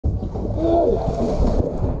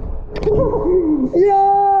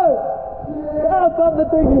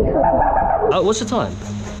What's the time?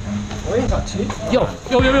 We ain't got two. Yo.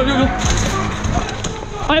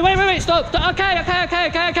 Wait, stop. Okay.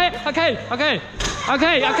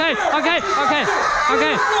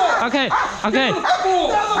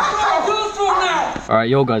 Alright,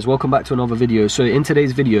 yo guys, welcome back to another video. So in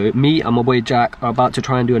today's video, me and my boy Jack are about to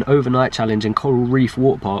try and do an overnight challenge in Coral Reef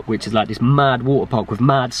Waterpark, which is like this mad water park with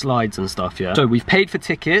mad slides and stuff, yeah? So we've paid for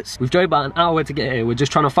tickets, we've drove about an hour to get here, we're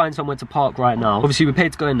just trying to find somewhere to park right now. Obviously we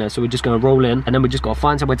paid to go in there, so we're just gonna roll in, and then we just gotta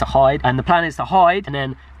find somewhere to hide, and the plan is to hide, and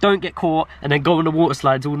then don't get caught, and then go on the water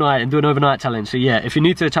slides all night and do an overnight challenge. So yeah, if you're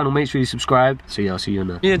new to the channel, make sure you subscribe. So yeah, I'll see you in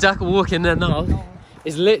there. Me and Jack are walking there now.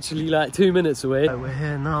 It's literally like 2 minutes away. Oh, we're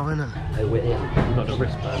here now, innit? Hey, we're in. We've got the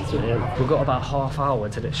wristbands, we're in. We've got about half hour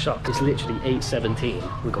till it's shut. It's literally 8:17.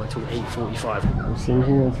 We've got until 8:45. I'm sitting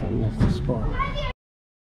here from left the spot.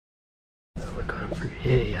 We're going through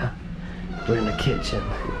here, yeah? We're in the kitchen.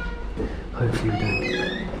 Hopefully we don't get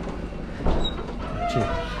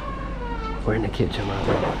cheers. We're in the kitchen right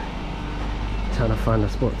now. Trying to find a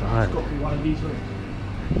spot to hide. One of these rooms.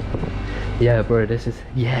 Yeah, bro, this is...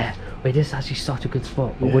 Yeah. Wait, this is actually such a good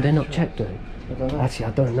spot. But would they not check though? I don't know. Actually,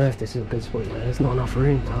 I don't know if this is a good spot. There's not enough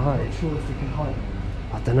room to hide. I'm sure if we can hide.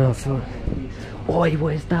 I don't know. I feel... Oi,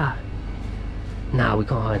 what is that? Nah, we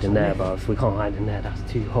can't hide in there, bruv. We can't hide in there. That's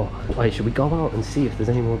too hot. Wait, should we go out and see if there's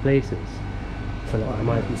any more places? I feel like there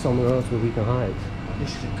might be somewhere else where we can hide.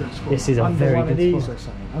 This is a good spot. This is a very good spot.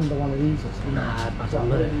 Under one of these or something. Nah, I don't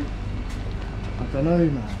know. I don't know,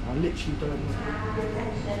 man. I literally don't know.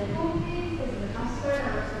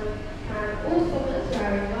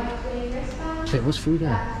 Wait, what's through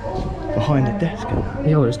there? Behind the desk.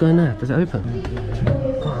 Yo, let's go in there. Does it open?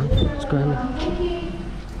 Go on, let's go in there.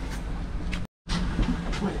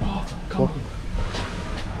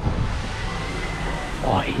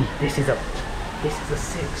 Oh, this is a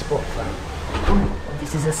sick spot, fam.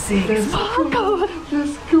 This is a sick spot.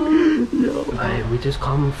 Let's go. Yo. Hey, we just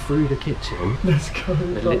come through the kitchen. Let's go.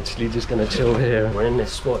 We're literally just gonna chill here. We're in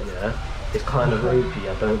this spot, yeah. It's kind of ropey,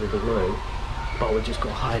 I don't really know. But we just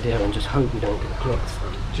gotta hide here and just hope we don't get clocked,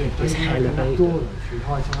 fam. It's hella big.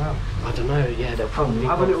 I don't know, yeah, they'll probably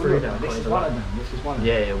have a come look through that. that. This is one of them. This is one of them.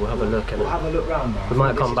 Yeah, we'll have a look. We'll have a look round now. We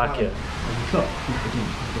might come back here. Look.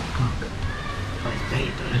 It's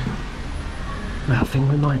late though. Wait, I think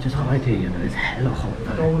we might just hide here, you know, it's hella hot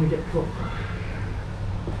though. I don't want to get caught.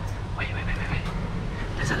 Wait.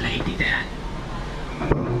 There's a lady there.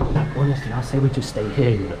 Honestly, I say we just stay here,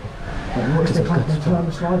 you know. What if they turn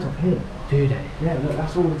the slides off here? Do they? Yeah, look,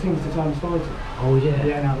 that's all the things to turn the slides off. Oh yeah.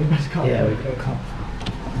 Yeah, no, we best cut. Yeah, we better cut.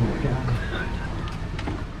 Get out.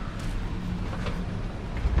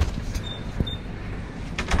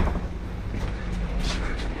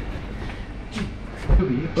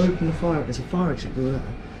 Open the fire. There's a fire exit door there.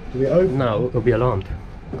 Do we open? No, we'll be alarmed.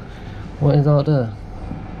 What is out there?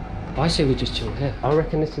 I say we just chill here. I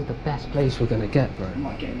reckon this is the best place we're gonna get, bro. I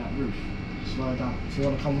might get in that roof. Slide down. So you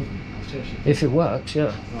want to come with me? If it works,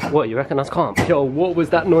 yeah. Right. What, you reckon that's calm? Yo, what was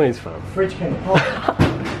that noise, fam? Fridge came apart.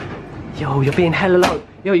 Yo, you're being hella loud.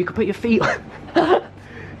 Yo, you can put your feet on.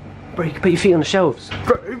 Bro, you can put your feet on the shelves.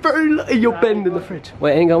 Bro, you're bending the fridge.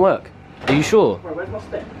 Wait, it ain't gonna work. Are you sure? Bro, where's my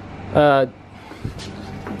step?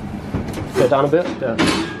 Go down a bit. Yeah.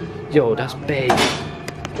 Yo, that's big.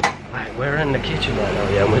 Right, we're in the kitchen right now,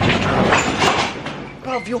 yeah, and we're just trying to...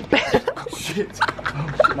 Bruv, you're bare loud. Shit.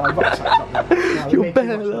 My rucksack's up there. You're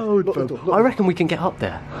bare loud, bro. I reckon we can get up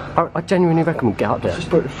there. I genuinely reckon we'll get up there. Just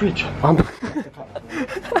broke the fridge.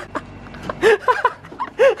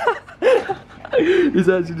 It's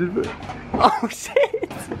actually just... Oh,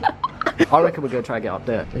 shit. I reckon we're gonna try and get up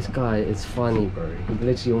there. This guy is funny, bro. He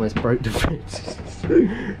literally almost broke the fridge.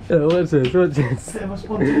 What's this? What's this?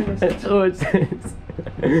 What's this?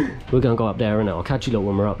 We're gonna go up there, innit? I'll catch you lot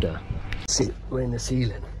when we're up there. See, we're in the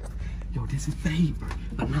ceiling. Yo, this is bait, bro.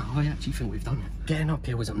 But now I actually think we've done it. Getting up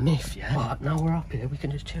here was a myth, yeah? But now we're up here, we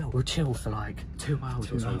can just chill. We'll chill for like 2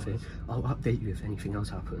 hours or something. I'll update you if anything else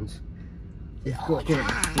happens. Yeah, we've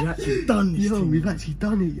actually done this. Yo, we've actually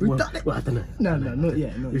done it. We've done it. Well, I don't know. No, not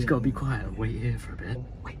yet. We've just got to be quiet and wait here for a bit.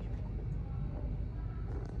 Wait.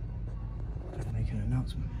 Make an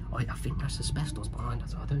announcement. Oh, I think that's asbestos behind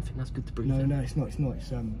us. I don't think that's good to breathe. No, it's not. It's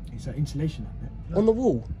insulation up there. On the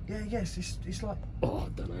wall? Yeah, yes. It's like. Oh, I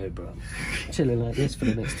don't know, bro. Chilling like this for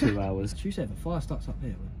the next 2 hours. She said if the fire starts up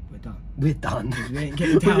here, we're done. We're done. We ain't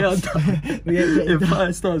getting down. We are done. We ain't getting down. If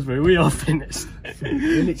fire starts, bro, we are finished.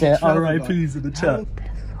 Yeah, RIPs in the chat.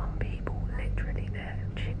 There's some people literally there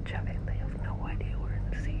chit-chatting. They have no idea we're in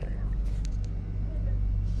the ceiling.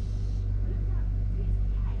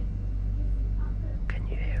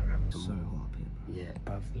 So hot up here. Yeah,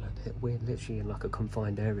 bruv, we're literally in like a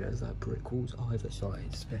confined area. There's like brick walls either side.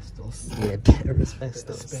 Asbestos. Yeah, bare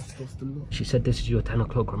asbestos. Asbestos the lot. She said this is your 10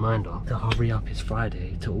 o'clock reminder to hurry up, it's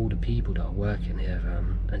Friday, to all the people that are working here.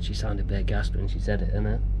 And she sounded bare gasped when she said it,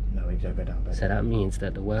 innit? No, we go down. So that means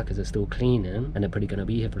that the workers are still cleaning and they're probably going to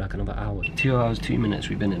be here for like another hour. 2 hours, 2 minutes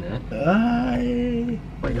we've been in here.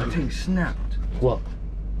 Wait, that thing snapped. What?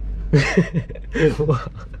 What?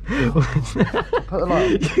 Put the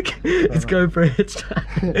light on. It's going for a hitch track.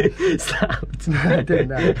 Slapped. No, I didn't.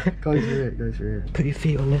 No. Go through it. Go through it. Put your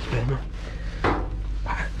feet on this bit, man.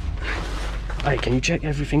 Hey, can you check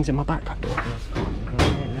everything's in my backpack?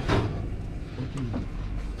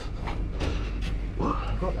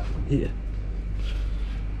 I got that. Yeah.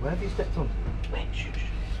 Where have you stepped on? Wait, shh.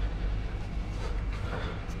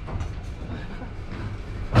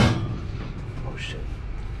 Oh shit.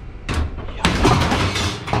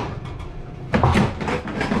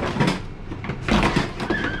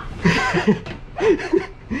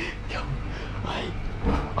 Yo,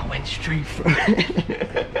 I went straight through it.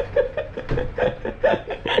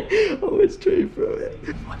 I went straight through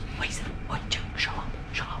it. Wait, shut up.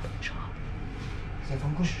 Is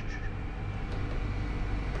everyone good?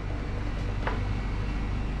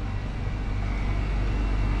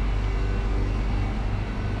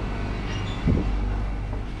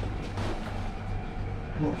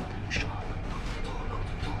 What? Shut up.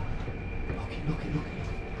 Look it.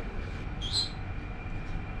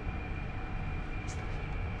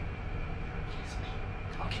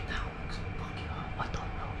 Okay, now I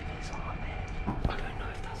don't know if there's someone there. I don't know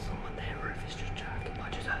if that's someone there or if it's just Jack. I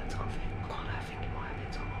just heard something. I can't have think it might have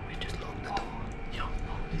been someone. We've just locked the door. Yo,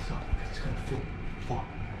 Hold this up because it's going to fit. What?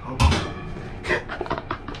 Hold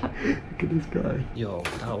Look at this guy. Yo,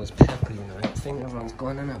 that was pepper, you know. I think everyone's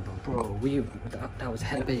gone in it, but bro, that was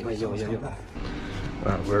heavy. Wait, yo.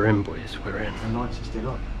 Right, we're in, boys. We're in. The lights are still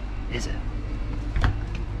on. Is it?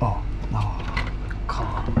 Oh, no. Come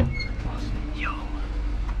on. Yo,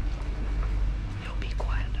 be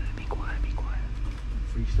quiet though. Be quiet.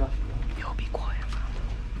 Free stuff. Yo, be quiet, fam.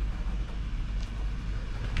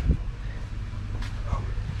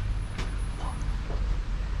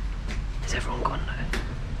 Is everyone gone though?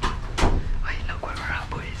 Wait, look where we're at,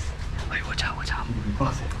 boys. Wait, watch out. We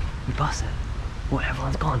bust it. We bust it. What,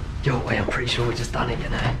 everyone's gone? Yo, wait, I'm pretty sure we just done it, you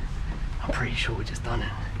know? I'm pretty sure we just done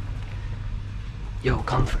it. Yo,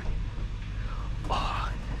 come through.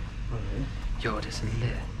 Oh. Yo, this is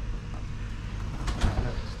lit.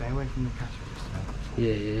 Stay away from the cash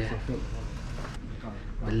register. Yeah.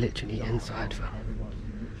 We're literally inside, fam.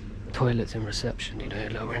 Toilets in reception, you know,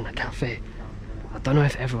 look, we're in a cafe. I don't know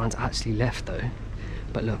if everyone's actually left though,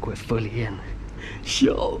 but look, we're fully in.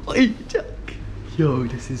 Yo, hey Jack. Yo,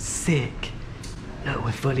 this is sick. Look,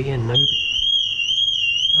 we're fully in, nobody.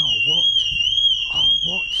 Yo, what? Oh,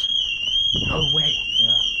 what? No way.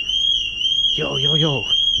 Yeah. Yo.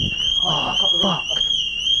 Oh, fuck.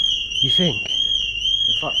 You think?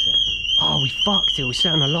 We fucked it. Oh, we fucked it. We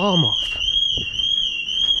set an alarm off.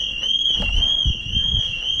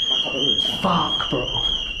 Back up the roof. Fuck, bro.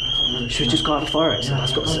 Should we just go out the fire exit?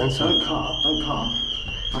 That's got a sensor. Don't cut.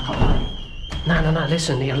 Back up the roof. No,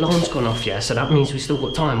 listen, the alarm's gone off, yeah, so that means we still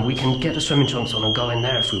got time. We can get the swimming trunks on and go in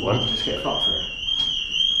there if we want. Just get fucked for it.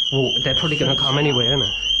 Well, they're probably going to come anyway,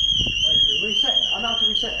 innit? Wait, reset it. I know how to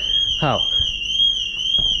reset it. How?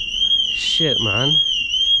 Shit, man.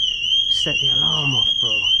 Set the alarm off,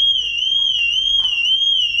 bro.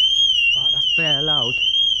 Oh, that's bare loud.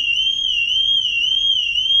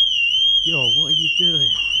 Yo, what are you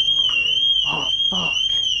doing? Oh, fuck.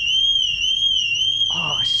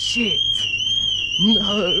 Oh, shit. No,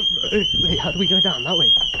 bro. Wait, how do we go down? That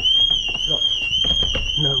way? Look.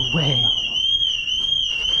 No way.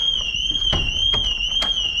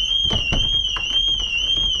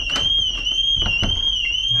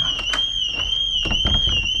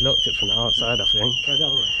 Locked it from the outside, I think. Go the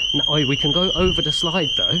other way. No, wait, we can go over the slide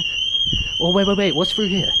though. Oh, wait, what's through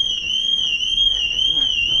here?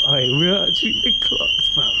 Wait, we're actually been clocked,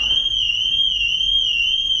 fam.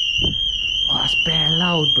 Oh, that's bare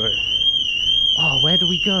loud, bro. Oh, where do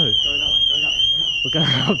we go? Go that way. We're gonna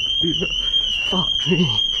have to... Fuck me.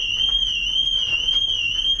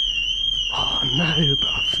 Oh, no,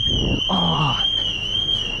 bruv. Oh,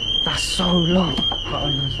 that's so long. Cut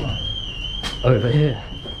over the slide. Over here.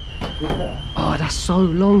 Yeah. Oh, that's so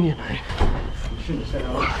long, you know. You shouldn't have said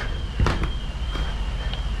that.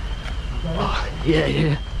 Oh,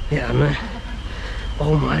 yeah, man.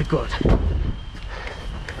 Oh my god.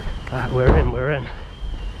 Right, we're in.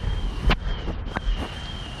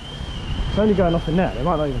 It's only going off in there. They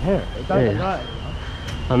might not even hear it. It don't Yeah.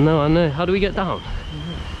 go. I know. How do we get down?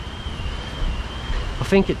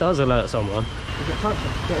 think it does alert someone.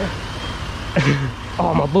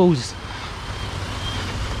 Oh, my balls.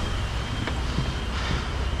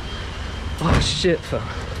 Oh shit, fam.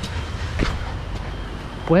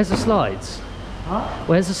 Where's the slides? Huh?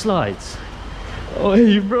 Where's the slides? Oh,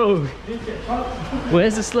 hey, bro.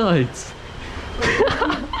 Where's the slides?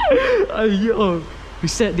 Oh, yo. We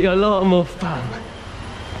set the alarm off, fam.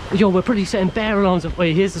 Yo, we're pretty setting bare alarms off.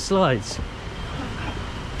 Wait, here's the slides.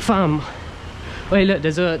 Fam. Wait, look,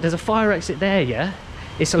 there's a fire exit there, yeah?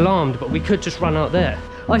 It's alarmed, but we could just run out there.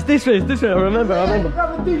 Oh, it's this way, I remember,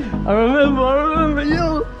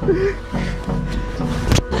 yo.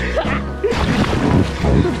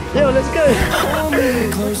 Yo, let's go. Oh,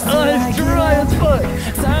 it's dry as fuck.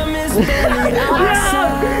 Time is barely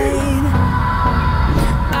outside.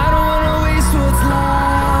 I don't wanna waste what's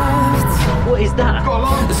left. What is that?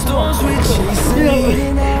 The storms we chase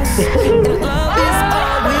leading us, and love is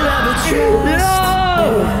all we'll ever trust.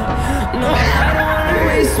 No, I don't wanna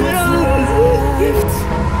waste what's left.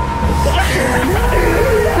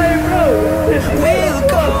 Hey, bro. We'll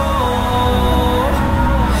go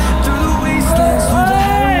through the wastelands, through the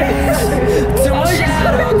highways, till my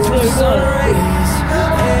shadow through the sun rays,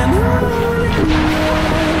 and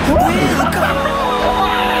we'll go.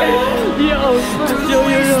 Yo,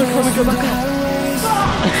 come and go back up.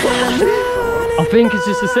 I think it's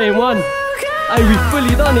just the same one. Hey, we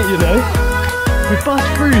fully done it, you know. We bust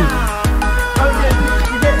through.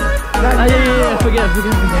 Yeah, forget.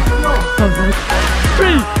 Come on. 3,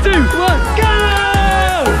 2, 1, go!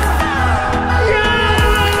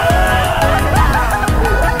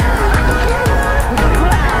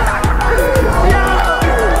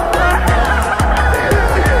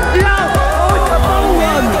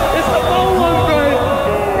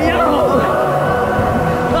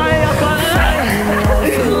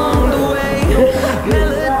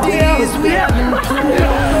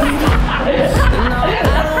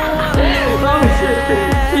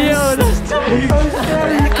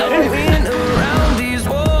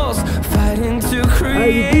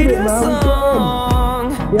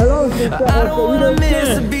 I don't wanna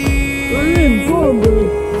miss a beat. We'll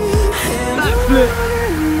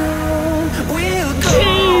go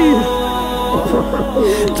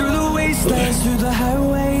through the wastelands, through the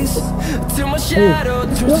highways, till my shadow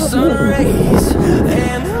turns to sun rays,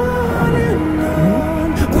 and on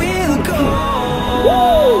we'll go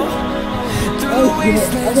through the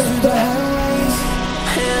wastelands, through the highways,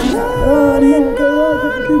 and on we'll go.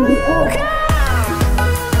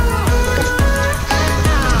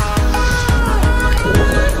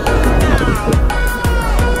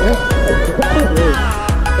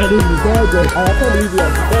 I can't believe you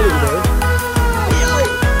have to tell him, bro.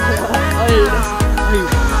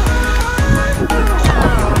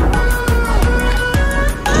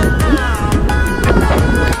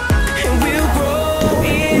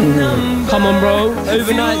 Come on, bro.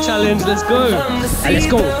 Overnight challenge. Let's go. Hey, let's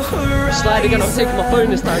go. Slide again. I'm taking my phone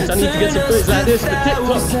this time, so I need to get some footage like this for TikTok.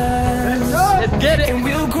 Let's get it.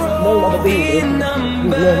 No other thing,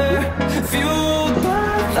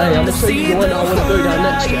 Hey, I'm gonna show you the one that I want to go down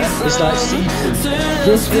next, yeah? It's like seafood.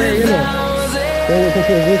 This way, you know?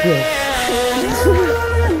 This way.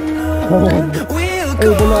 Come on.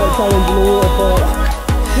 Overnight challenge in the waterpark.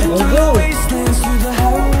 Let's go.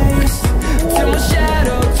 Till my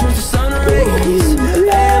shadow turns to sun rays.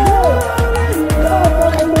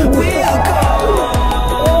 We'll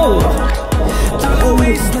go through the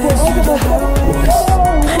wastelands, through the highways,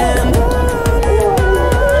 and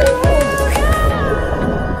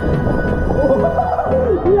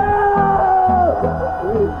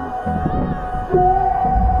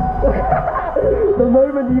the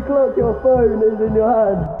moment you clock your phone is in your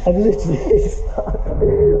hand. I'm literally stuck.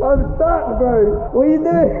 I'm stuck, bro. What are you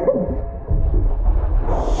doing?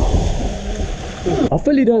 I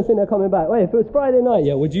fully don't think they're coming back. Wait, if it was Friday night,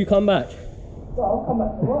 yeah, would you come back? Well, I'll come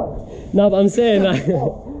back to work. No, but I'm saying like,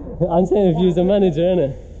 I'm saying if you was a manager,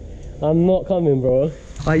 innit? I'm not coming, bro.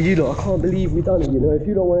 Hey, you lot, I can't believe we done it, you know. If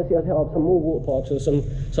you don't want to see us hit up some more water parks or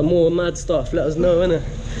some more mad stuff, let us know, innit?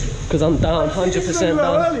 Because I'm down, 100% This is where we were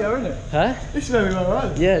down. earlier, isn't it? Huh? This is where we were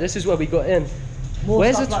earlier. Yeah, this is where we got in. More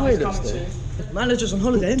Where's the stuff like this toilets coming though? soon. Manager's on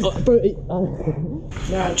holiday, isn't it? Bro,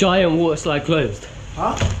 Giant water slide closed.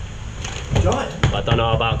 Huh? Giant? I don't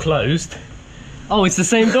know about closed. Oh, it's the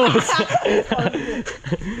same doors. I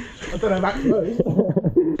don't know about close.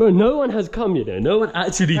 Bro, no one has come, you know. No one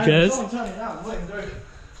actually cares. I'm turning down. I'm not even joking.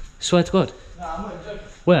 Swear to God. No, I'm not even joking.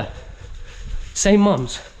 Where? Same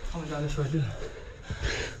mums. Coming down this road, look.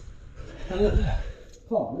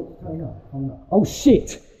 Oh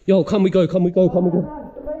shit! Yo, come we go. No,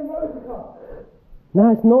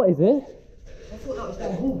 Nah, it's not, is it? I thought that was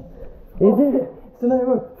down here. Is it? It's the main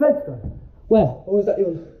road. Feds go. Where? Or was that you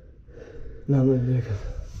on? No, I'm not looking.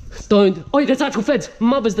 Don't. Oh, there's actual feds.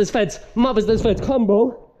 Mothers, there's feds. Mothers, there's feds. Come,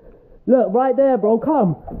 bro. Look, right there, bro.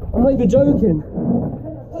 Come. I'm not even joking.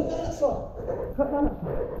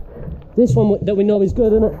 This one that we know is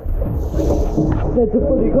good, isn't it? Feds are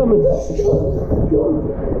fully coming.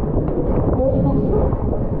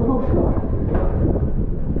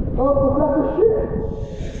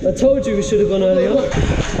 I told you we should have gone earlier.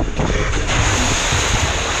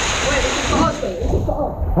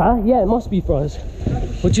 Huh? Yeah, it must be for us.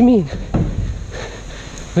 What do you mean?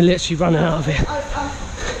 We're literally running out of here.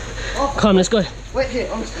 Come, let's go. Wait here,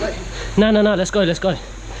 honestly, wait here. No, let's go.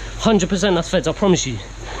 100% that's feds, I promise you.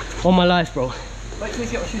 On my life, bro. Wait till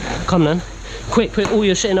we get my shoes. Come then. Quick, put all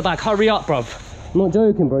your shit in the bag. Hurry up, bruv. I'm not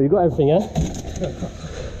joking, bro. You got everything, yeah?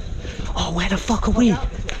 Oh, where the fuck are we?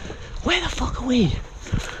 Where the fuck are we?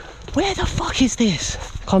 Where the fuck is this?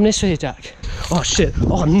 Come this way, Jack. Oh shit.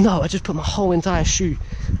 Oh no, I just put my whole entire shoe.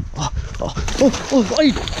 Oh,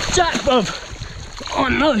 hey, Jack, bruv. Oh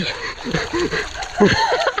no.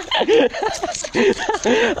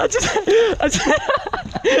 I just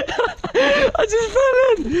fell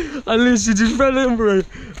in. I literally just fell in, bro.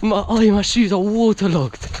 My shoes are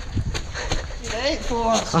waterlogged. They ain't for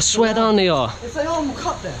us. I swear down they are. If they are, we'll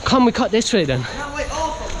cut them. Come, we cut this way then. No, wait,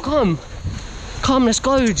 off. Come, let's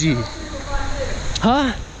go, G.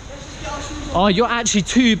 Huh? Oh, you're actually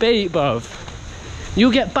too bait, bruv.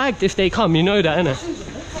 You'll get bagged if they come, you know that, innit?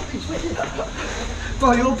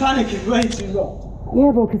 Bro, you're panicking way too much.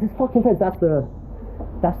 Yeah, bro, because it's fucking fence. That's the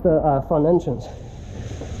front entrance.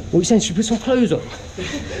 What are you saying? Should we put some clothes on?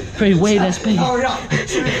 Very way less bait. Hurry up. I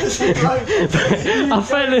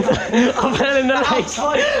fell in the lake.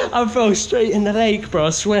 I fell straight in the lake, bro. I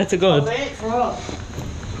swear to God. They ain't for us.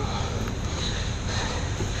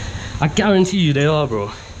 I guarantee you they are, bro.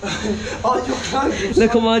 Oh, your clothes.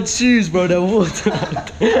 Look at my shoes, bro. They're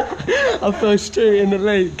waterlogged. I fell straight in the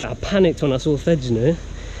lake. I panicked when I saw feds, you know.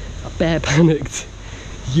 I bare panicked.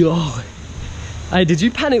 Yo. Hey, did you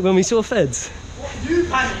panic when we saw feds? What? You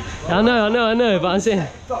panicked? I know, but I'm saying...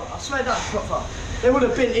 Bro, I swear that's proper. They would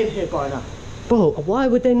have been in here by now. Bro, why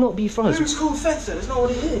would they not be froze? Who's called feds then? There's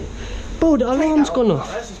nobody here. Bro, the alarm's gone off.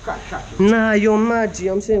 Let's just crack. Nah, you're mad, G.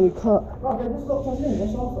 I'm saying we cut. Bro, they just locked us in.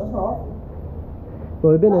 That's off.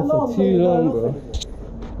 Bro, we've been here for too long, bro.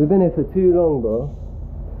 We've been here for too long, bro.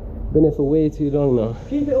 Been here for way too long now.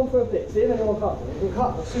 Keep it on for a bit. See if anyone cuts. We'll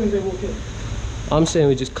cut as soon as they walk in. I'm saying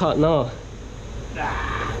we just cut now. Nah.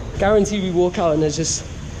 Guarantee we walk out and there's just...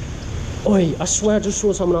 Oi, I swear I just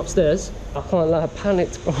saw someone upstairs. I can't lie, I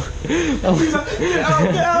panicked, bro. Get out.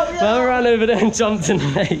 I ran over there and jumped in the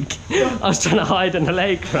lake. I was trying to hide in the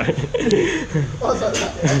lake, bro. I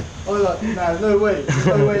was like, nah, no way.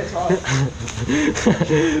 No way it's hard.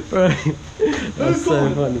 Bro, that's so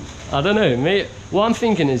funny. I don't know, mate. What I'm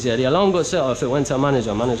thinking is, yeah, the alarm got set off, it went to a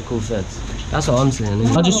manager called feds. That's what I'm saying.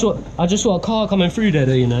 I just saw a car coming through there,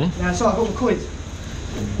 though, you know. Yeah, so I got my coins.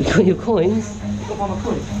 You got your coins? I got my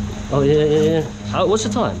coins. Oh, yeah. What's the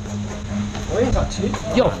time? I ain't got two.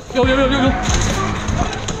 Yo.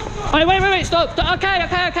 Hey, wait, stop. Okay.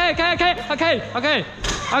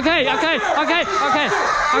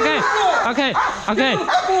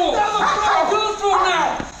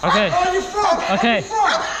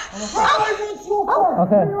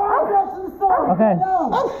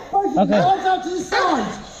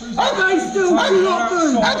 Stay still, do not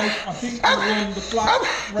move. I think we're on the black,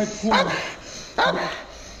 red corner.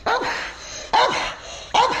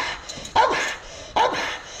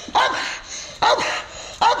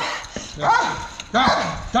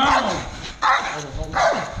 Down!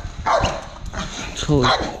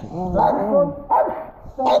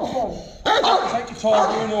 Take your time,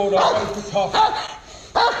 we're in order, go for tough.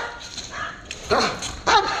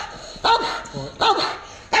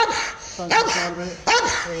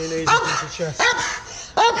 Bring your knees into your chest.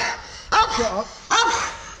 Shut up.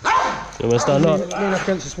 You want to stand up? Lean up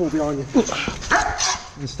against this wall behind you.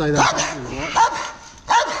 And stay there. Right?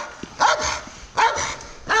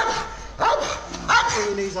 Bring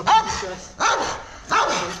your knees up into your chest.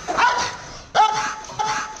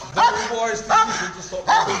 Very wise decision to stop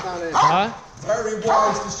down here. Huh? Very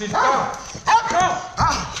wise decision. Go!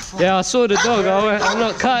 Yeah, I saw the dog. I'm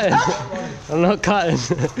not cutting. I'm not cutting.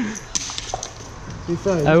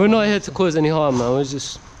 We're not here to cause any harm, man. We're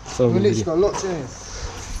just filming. We literally got lots in here.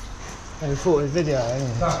 We thought it was video,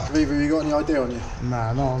 anyway. Have you got any idea on you?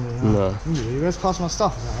 Nah, not on me. No. Where's past my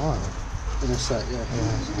stuff? Is that alright? In a sec, yeah.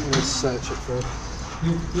 We'll search it for it.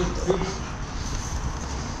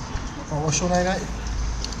 Oh, what's your name, mate?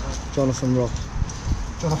 Jonathan Rock.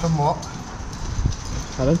 Jonathan what?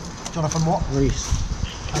 Pardon? Jonathan what? Reese.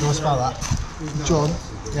 How do I spell that? John.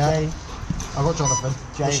 Yeah. I got Jonathan.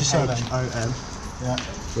 What's your surname? J-H-O-N. Yeah.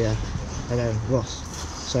 Yeah. And then Ross.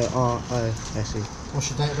 So R-O-S-E. What's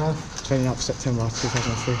your date of birth? 29th September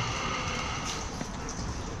 2003.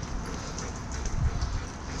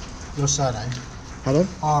 Your surname? Pardon?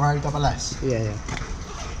 R-O-S-S. Yeah, yeah.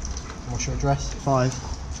 What's your address? 5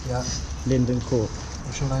 Yeah. Linden Court.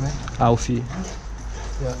 What's your name, mate? Alfie.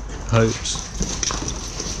 Yeah. Hopes.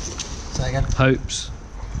 Say again. Hopes.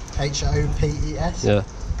 H-O-P-E-S? Yeah.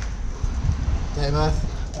 Date of birth?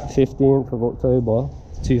 15th of October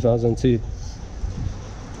 2002.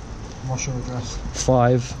 What's your address?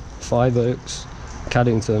 5 Oaks,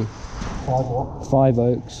 Caddington. 5 what? 5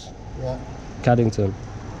 Oaks, Yeah. Caddington.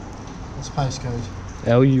 What's the postcode?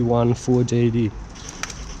 LU1 4JD.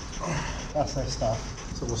 That's their stuff.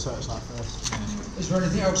 So we'll search that first. Is there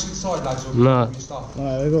anything else inside, lads? Or Nah. your stuff?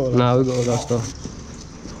 No, we got all that. Now we got all that stuff.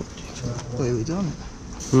 Wait, we done it?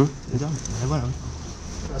 Hmm? We done it? They went on.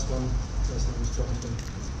 First one. First name was Jonathan.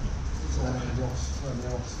 Surname Ross.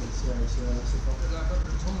 Ross.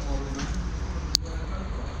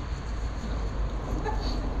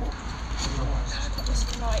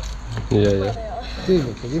 Yeah, yeah.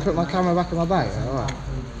 Dude, could you put my camera back in my bag? Alright.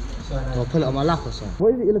 I'll put it on my lap or something.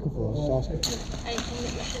 What is it you're looking for? Just ask me. Anything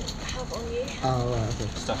that you should have on you. Oh, right, okay.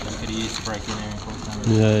 Stuff that could have used to break in here and cause damage.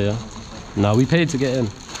 Yeah, yeah. No, we paid to get in.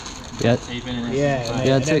 Yeah. So you've been in Yeah, here. and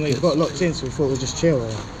Yeah, then we tickets. got locked in, so we thought we'd just chill.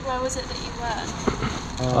 Where was it that you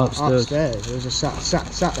were? Upstairs. We just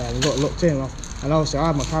sat there and we got locked in. And obviously I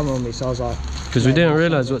had my camera on me, so I was like... Because we didn't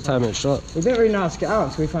realise what time it shut. We didn't really know how to get out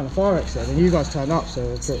until we found the fire exit, and you guys turned up,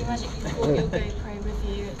 so... So you magically brought your GoPro with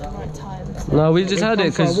you at the right time. No, we just had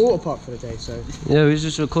it because... because... We Waterpark for the day, so... Yeah, we was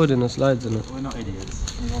just recording the slides in it. We're not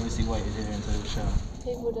idiots. We've obviously waited here until the show.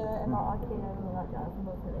 People do it in like IKEA and all like that,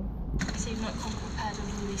 unfortunately. So you've not come prepared with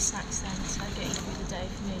all these snacks then, so getting through the day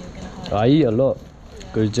for me, you're going to hide. I eat a lot.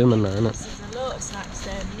 Go to gym and that, innit? There's a lot of snacks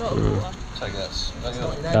then, a lot of water. Take this. That's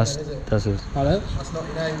not your name, That's then, is it? it. Hello? That's not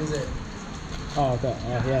your name, is it? Oh, okay.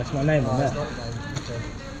 Yeah, it's my name on That's there. not your name. Okay.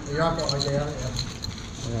 Well, you have got ID, haven't you?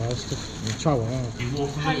 Yeah, it's just in trouble, yeah.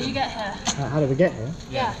 How did you get here? How did we get here?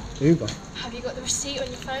 Yeah. Uber. Have you got the receipt on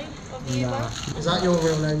your phone of the Nah. Uber? Is that your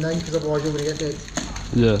real name then? Because otherwise you're going to get dick.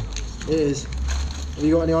 Yeah. It is. Have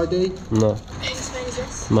you got any ID? No. Whose phone is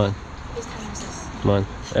this? Mine. Whose phone is this? Mine.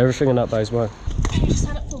 Everything in that bag's mine. Can you just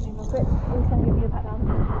stand up for me real quick? I'm just going to give you a pat down.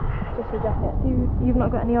 Just for a jacket. You've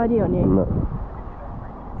not got any ID on you? No.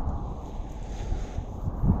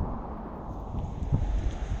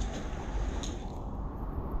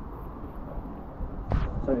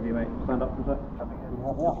 So have you, mate. Stand up for a sec.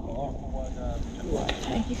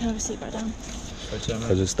 Okay, you can have a seat right down.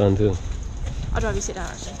 I just stand here. I'd rather you sit down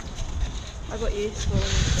actually. I got you for when you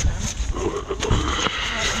sit down.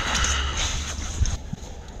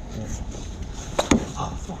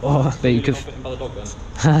 Oh, but you could.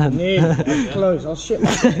 Nearly. Close. I was shit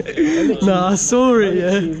myself. Nah, I saw it,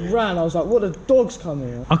 yeah. He ran. I was like, what, the dog's coming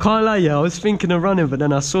here? I can't lie, yeah. I was thinking of running, but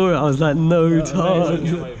then I saw it. I was like, no chance.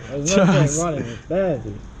 There's no point running. It's there,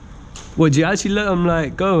 dude. What, do you actually let them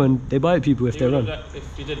like go and they bite people if they run? If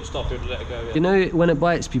you didn't stop, you would let it go. Yeah. You know when it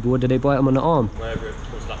bites people, what do they bite them on the arm? Wherever it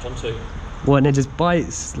was latched onto. What, and it just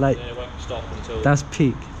bites like Yeah, it won't stop until. that's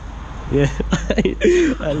peak. Yeah.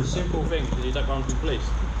 Simple thing because you don't run from police.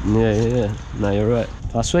 Yeah. No, you're right.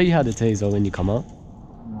 I swear you had a taser when you come out.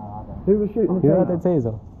 Who was shooting the You had a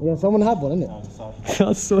taser? taser. Yeah, someone had one, innit?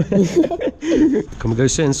 I swear. Can we go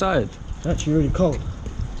sit inside? It's actually really cold.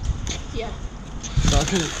 Yeah.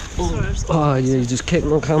 Sorry, Oh yeah, you just kicked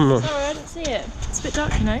my camera. Sorry, I didn't see it. It's a bit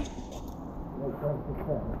dark, you know.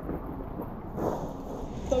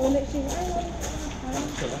 But we're literally right,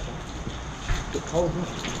 so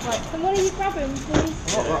what are you grabbing,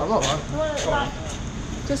 please? I'm not right. The one at the back.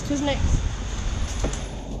 Just who's next?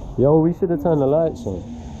 Yo, we should have turned the lights on.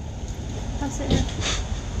 Pass it here.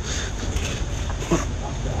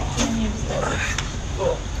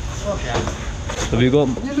 Have you got?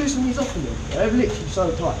 Can you loosen these off a little? They're literally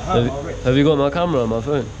so tight. Have you got my camera on my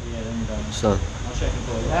phone? Yeah, then you go. Son. I'll check it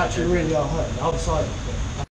for you. They actually really are hurt. The other side.